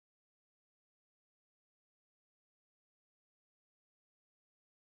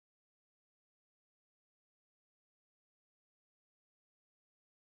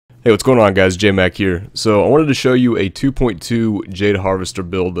Hey, what's going on, guys? J-Mac here. So I wanted to show you a 2.2 Jade Harvester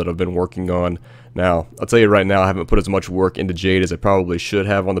build that I've been working on. Now, I'll tell you right now, I haven't put as much work into Jade as I probably should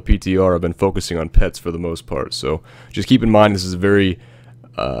have on the PTR. I've been focusing on pets for the most part. So just keep in mind, this is a very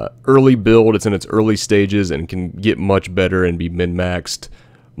early build. It's in its early stages and can get much better and be min-maxed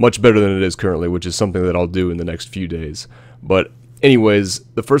much better than it is currently, which is something that I'll do in the next few days. But anyways,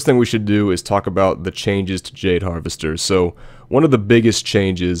 the first thing we should do is talk about the changes to Jade Harvester. So one of the biggest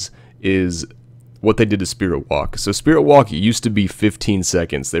changes is what they did to Spirit Walk. So Spirit Walk used to be 15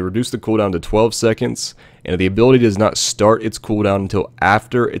 seconds. They reduced the cooldown to 12 seconds, and the ability does not start its cooldown until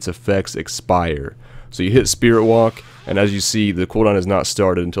after its effects expire. So you hit Spirit Walk, and as you see, the cooldown is not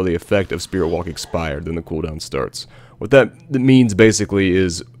started until the effect of Spirit Walk expired, then the cooldown starts. What that means basically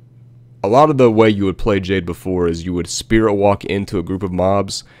is a lot of the way you would play Jade before is you would Spirit Walk into a group of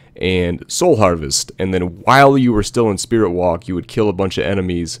mobs and Soul Harvest, and then while you were still in Spirit Walk, you would kill a bunch of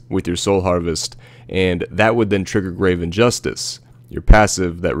enemies with your Soul Harvest, and that would then trigger Grave Injustice, your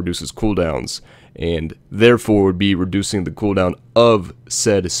passive that reduces cooldowns, and therefore would be reducing the cooldown of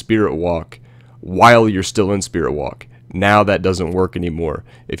said Spirit Walk while you're still in Spirit Walk. Now that doesn't work anymore.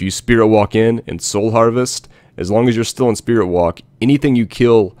 If you Spirit Walk in and Soul Harvest, as long as you're still in Spirit Walk, anything you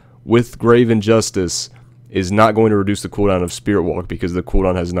kill with Grave Injustice is not going to reduce the cooldown of Spirit Walk because the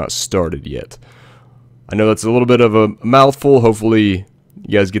cooldown has not started yet. I know that's a little bit of a mouthful. Hopefully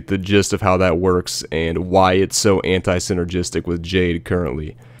you guys get the gist of how that works and why it's so anti-synergistic with Jade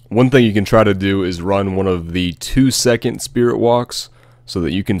currently. One thing you can try to do is run one of the 2-second Spirit Walks so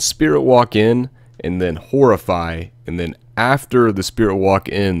that you can Spirit Walk in and then Horrify, and then after the Spirit Walk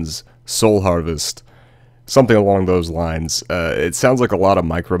ends, Soul Harvest. Something along those lines. It sounds like a lot of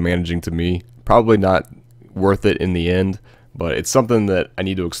micromanaging to me. Probably not worth it in the end, but it's something that I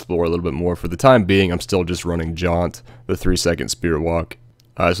need to explore a little bit more. For the time being, I'm still just running Jaunt, the 3-second Spirit Walk.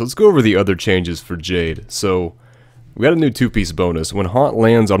 So let's go over the other changes for Jade. So we got a new 2-piece bonus. When Haunt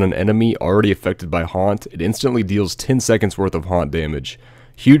lands on an enemy already affected by Haunt, it instantly deals 10 seconds worth of Haunt damage.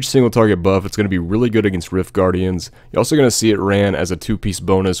 Huge single target buff. It's going to be really good against Rift Guardians. You're also going to see it ran as a 2-piece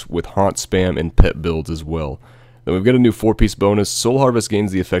bonus with Haunt spam and pet builds as well. Then we've got a new 4-piece bonus. Soul Harvest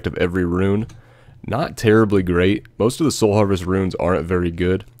gains the effect of every rune. Not terribly great. Most of the Soul Harvest runes aren't very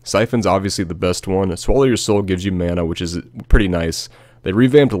good. Siphon's obviously the best one. Swallow Your Soul gives you mana, which is pretty nice. They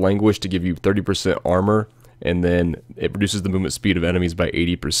revamped Languish to give you 30% armor, and then it reduces the movement speed of enemies by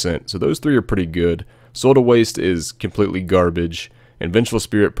 80%. So those three are pretty good. Soul to Waste is completely garbage, and Vengeful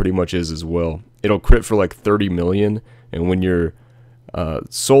Spirit pretty much is as well. It'll crit for like 30 million, and when your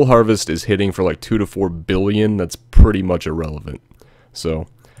Soul Harvest is hitting for like 2 to 4 billion, that's pretty much irrelevant. So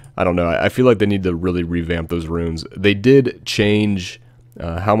I don't know. I feel like they need to really revamp those runes. They did change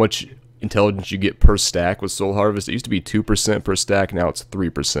how much intelligence you get per stack with Soul Harvest. It used to be 2% per stack. Now it's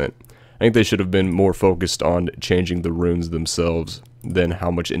 3%. I think they should have been more focused on changing the runes themselves than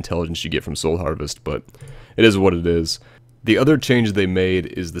how much intelligence you get from Soul Harvest, but it is what it is. The other change they made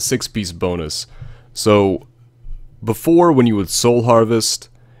is the 6-piece bonus. So before, when you would Soul Harvest,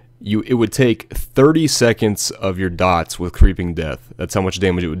 it would take 30 seconds of your dots with Creeping Death. That's how much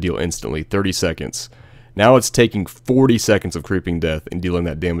damage it would deal instantly, 30 seconds. Now it's taking 40 seconds of Creeping Death and dealing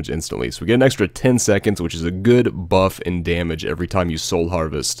that damage instantly. So we get an extra 10 seconds, which is a good buff in damage every time you Soul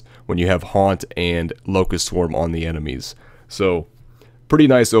Harvest when you have Haunt and Locust Swarm on the enemies. So pretty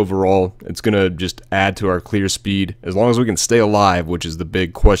nice overall. It's going to just add to our clear speed as long as we can stay alive, which is the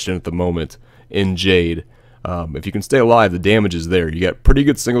big question at the moment in Jade. If you can stay alive, the damage is there. You got pretty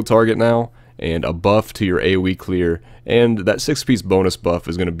good single target now, and a buff to your AoE clear, and that 6-piece bonus buff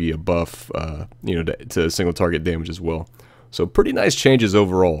is going to be a buff, to single target damage as well. So pretty nice changes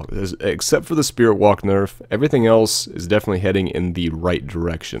overall, except for the Spirit Walk nerf. Everything else is definitely heading in the right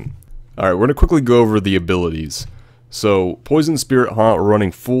direction. All right, we're going to quickly go over the abilities. So Poison, Spirit, Haunt, we're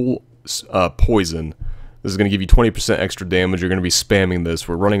running full Poison. This is going to give you 20% extra damage. You're going to be spamming this.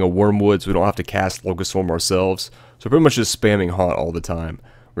 We're running a Wormwood, so we don't have to cast Locust Swarm ourselves. So pretty much just spamming Haunt all the time.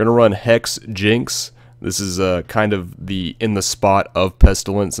 We're going to run Hex, Jinx. This is kind of the in the spot of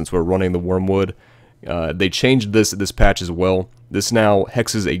Pestilence since we're running the Wormwood. They changed this at this patch as well. This now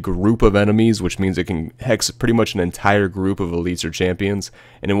hexes a group of enemies, which means it can hex pretty much an entire group of elites or champions.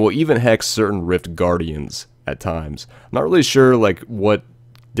 And it will even hex certain Rift Guardians at times. I'm not really sure like what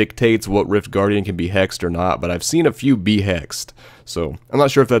dictates what Rift Guardian can be hexed or not, but I've seen a few be hexed, so I'm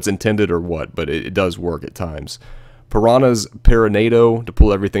not sure if that's intended or what, but it does work at times. Piranha's Paranado to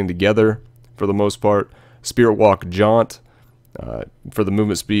pull everything together for the most part. Spirit Walk Jaunt for the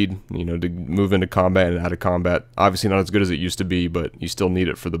movement speed, to move into combat and out of combat. Obviously not as good as it used to be, but you still need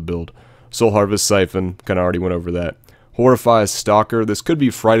it for the build. Soul Harvest Siphon, kind of already went over that. Horrify Stalker. This could be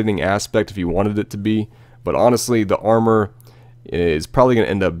frightening aspect if you wanted it to be, but honestly, the armor is probably going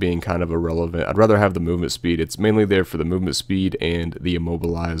to end up being kind of irrelevant. I'd rather have the movement speed. It's mainly there for the movement speed and the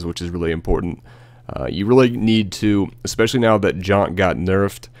immobilize, which is really important. You really need to, especially now that Jaunt got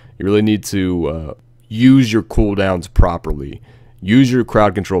nerfed, you really need to use your cooldowns properly. Use your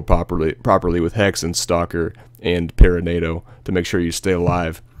crowd control properly with Hex and Stalker and Paranado to make sure you stay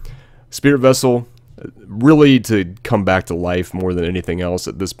alive. Spirit Vessel, really to come back to life more than anything else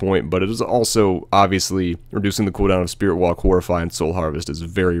at this point, but it is also obviously reducing the cooldown of Spirit Walk, Horrify, and Soul Harvest is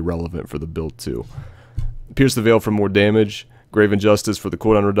very relevant for the build too. Pierce the Veil for more damage. Grave Injustice for the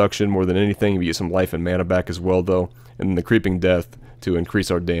cooldown reduction more than anything. You get some life and mana back as well though. And then the Creeping Death to increase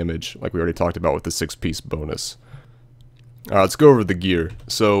our damage, like we already talked about with the 6-piece bonus. Let's go over the gear.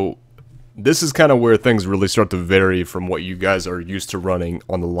 So this is kind of where things really start to vary from what you guys are used to running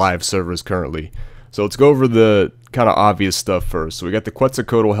on the live servers currently. So let's go over the kind of obvious stuff first. So we got the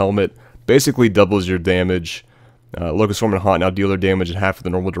Quetzalcoatl helmet, basically doubles your damage. Locust Swarm and Haunt now deal their damage in half of the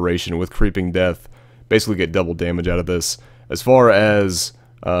normal duration. With Creeping Death, basically get double damage out of this. As far as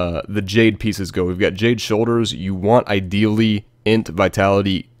the Jade pieces go, we've got Jade shoulders. You want ideally Int,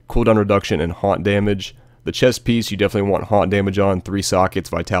 Vitality, cooldown reduction, and Haunt damage. The chest piece, you definitely want Haunt damage on. 3 sockets,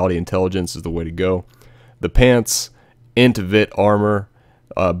 Vitality, Intelligence is the way to go. The pants, Int, Vit, armor.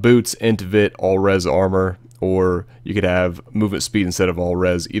 Boots, Int, Vit, all res armor. Or you could have movement speed instead of all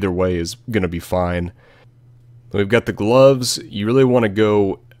res. Either way is going to be fine. We've got the gloves. You really want to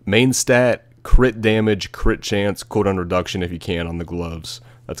go main stat, crit damage, crit chance, cooldown reduction if you can on the gloves.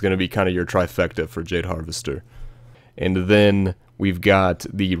 That's going to be kind of your trifecta for Jade Harvester. And then we've got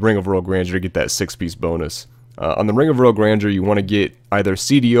the Ring of Royal Grandeur to get that 6-piece bonus. On the Ring of Royal Grandeur, you want to get either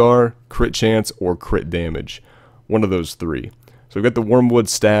CDR, crit chance, or crit damage. One of those 3. So we've got the Wormwood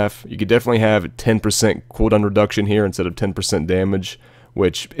Staff. You could definitely have 10% cooldown reduction here instead of 10% damage,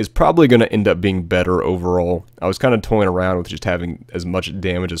 which is probably going to end up being better overall. I was kind of toying around with just having as much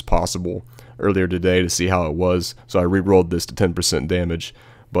damage as possible earlier today to see how it was, so I re-rolled this to 10% damage,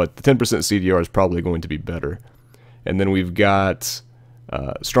 but the 10% CDR is probably going to be better. And then we've got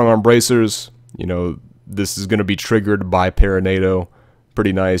Strong Arm Bracers. You know, this is going to be triggered by Paranado.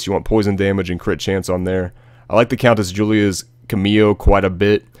 Pretty nice. You want poison damage and crit chance on there. I like the Countess Julia's Cameo quite a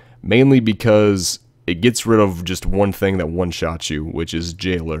bit, mainly because it gets rid of just one thing that one-shots you, which is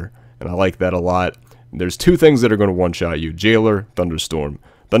Jailer, and I like that a lot. There's 2 things that are going to one-shot you: Jailer, Thunderstorm.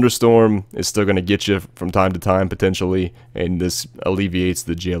 Thunderstorm is still going to get you from time to time, potentially, and this alleviates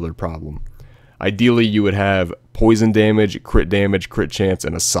the Jailer problem. Ideally, you would have poison damage, crit chance,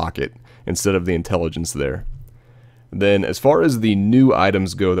 and a socket, instead of the intelligence there. Then, as far as the new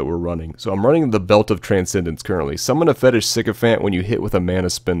items go that we're running, so I'm running the Belt of Transcendence currently. Summon a Fetish Sycophant when you hit with a Mana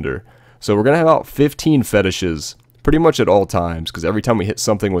Spender. So we're going to have about 15 fetishes, pretty much at all times, because every time we hit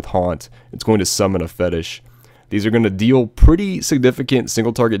something with Haunt, it's going to summon a fetish. These are going to deal pretty significant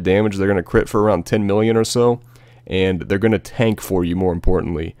single target damage. They're going to crit for around 10 million or so, and they're going to tank for you more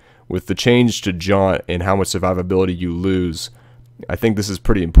importantly. With the change to Jaunt and how much survivability you lose, I think this is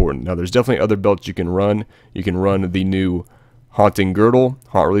pretty important. Now, there's definitely other belts you can run. You can run the new Haunting Girdle.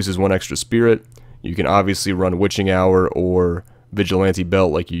 Haunt releases 1 extra spirit. You can obviously run Witching Hour or Vigilante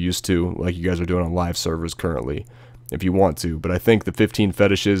Belt like you used to, like you guys are doing on live servers currently, if you want to. But I think the 15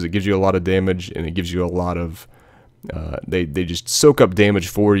 fetishes, it gives you a lot of damage, and it gives you a lot of... they just soak up damage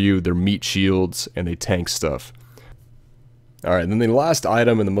for you. They're meat shields, and they tank stuff. Alright, then the last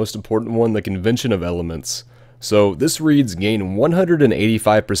item, and the most important one, the Convention of Elements. So this reads, gain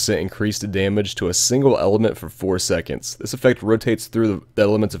 185% increased damage to a single element for 4 seconds. This effect rotates through the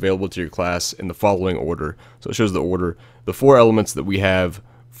elements available to your class in the following order. So it shows the order. The 4 elements that we have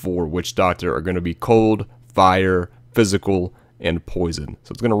for Witch Doctor are going to be cold, fire, physical, and poison.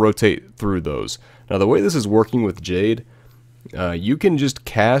 So it's going to rotate through those. Now the way this is working with Jade, you can just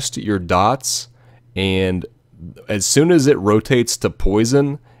cast your dots, and as soon as it rotates to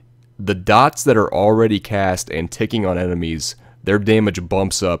poison, the dots that are already cast and ticking on enemies, their damage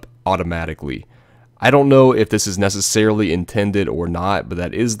bumps up automatically. I don't know if this is necessarily intended or not, but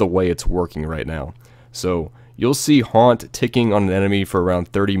that is the way it's working right now. So you'll see Haunt ticking on an enemy for around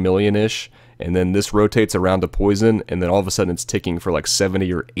 30 million-ish, and then this rotates around to poison, and then all of a sudden it's ticking for like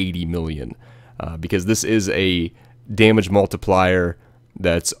 70 or 80 million. Because this is a damage multiplier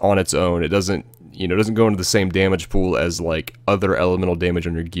that's on its own. It doesn't go into the same damage pool as like other elemental damage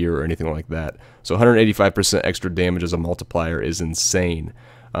on your gear or anything like that. So 185% extra damage as a multiplier is insane.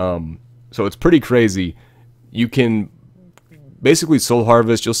 So it's pretty crazy. You can basically soul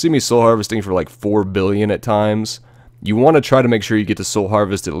harvest. You'll see me soul harvesting for like 4 billion at times. You want to try to make sure you get to soul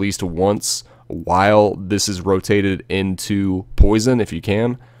harvest at least once while this is rotated into poison if you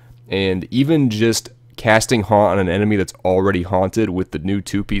can. And even just casting Haunt on an enemy that's already haunted with the new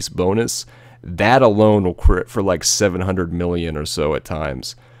 2-piece bonus, that alone will crit for like 700 million or so at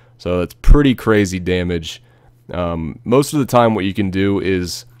times. So that's pretty crazy damage. Most of the time what you can do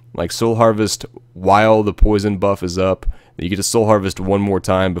is like Soul Harvest while the poison buff is up. You get to Soul Harvest one more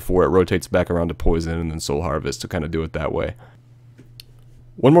time before it rotates back around to poison, and then Soul Harvest to kind of do it that way.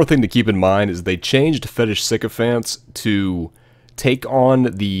 One more thing to keep in mind is they changed Fetish Sycophants to take on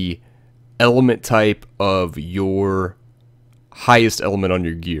the element type of your highest element on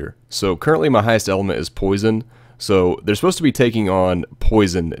your gear. So currently my highest element is poison, so they're supposed to be taking on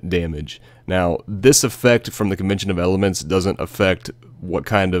poison damage. Now this effect from the convention of elements doesn't affect what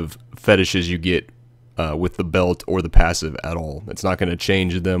kind of fetishes you get with the belt or the passive at all. It's not going to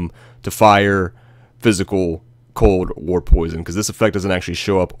change them to fire, physical, cold, or poison, because this effect doesn't actually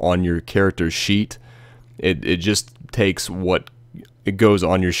show up on your character's sheet. It just takes what it goes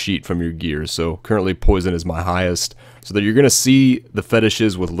on your sheet from your gear. So currently poison is my highest, so that you're going to see the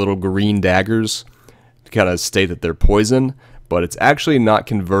fetishes with little green daggers to kind of state that they're poison, but it's actually not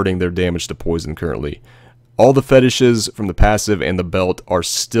converting their damage to poison currently. All the fetishes from the passive and the belt are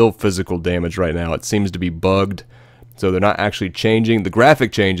still physical damage right now. It seems to be bugged, so they're not actually changing. The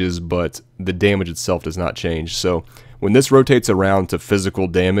graphic changes, but the damage itself does not change. So when this rotates around to physical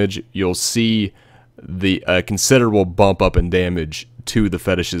damage, you'll see the considerable bump up in damage to the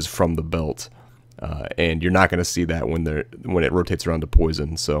fetishes from the belt, and you're not going to see that when it rotates around to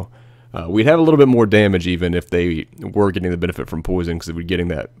poison. So we'd have a little bit more damage even if they were getting the benefit from poison, because we'd be getting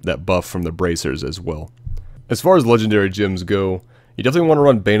that buff from the bracers as well. As far as legendary gems go, you definitely want to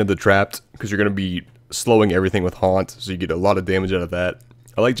run Bane of the Trapped, because you're going to be slowing everything with Haunt, so you get a lot of damage out of that.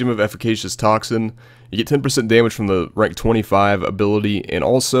 I like Gem of Efficacious Toxin. You get 10% damage from the rank 25 ability, and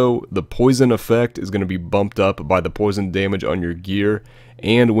also the poison effect is going to be bumped up by the poison damage on your gear,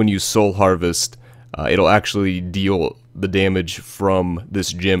 and when you Soul Harvest, it'll actually deal the damage from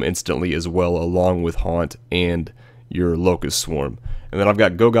this gem instantly as well, along with Haunt and your Locust Swarm. And then I've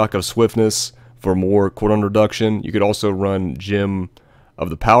got Gogok of Swiftness for more cooldown reduction. You could also run Gem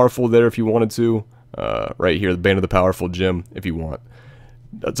of the Powerful there if you wanted to. Right here, the Bane of the Powerful gem if you want.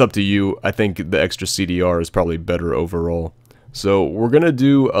 That's up to you. I think the extra CDR is probably better overall. So we're going to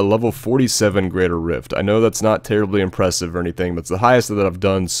do a level 47 Greater Rift. I know that's not terribly impressive or anything, but it's the highest that I've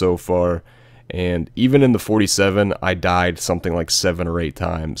done so far. And even in the 47, I died something like 7 or 8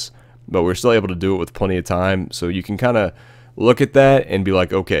 times. But we're still able to do it with plenty of time. So you can kind of look at that and be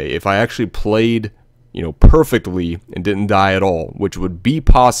like, okay, if I actually played, you know, perfectly and didn't die at all, which would be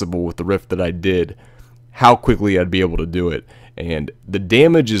possible with the rift that I did, how quickly I'd be able to do it. And the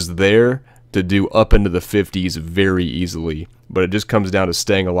damage is there to do up into the 50s very easily, but it just comes down to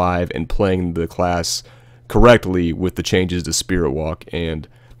staying alive and playing the class correctly with the changes to Spirit Walk, and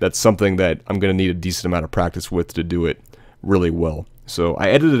that's something that I'm going to need a decent amount of practice with to do it really well. So I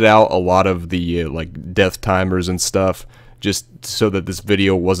edited out a lot of the like death timers and stuff, just so that this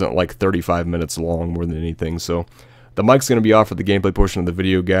video wasn't like 35 minutes long more than anything. So the mic's going to be off for the gameplay portion of the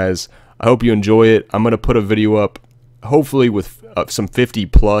video, guys. I hope you enjoy it. I'm going to put a video up, hopefully with some 50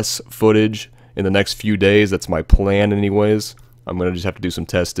 plus footage in the next few days. That's my plan anyways. I'm going to just have to do some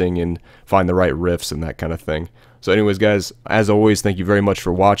testing and find the right riffs and that kind of thing. So anyways, guys, as always, thank you very much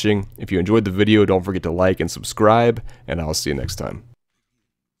for watching. If you enjoyed the video, don't forget to like and subscribe, and I'll see you next time.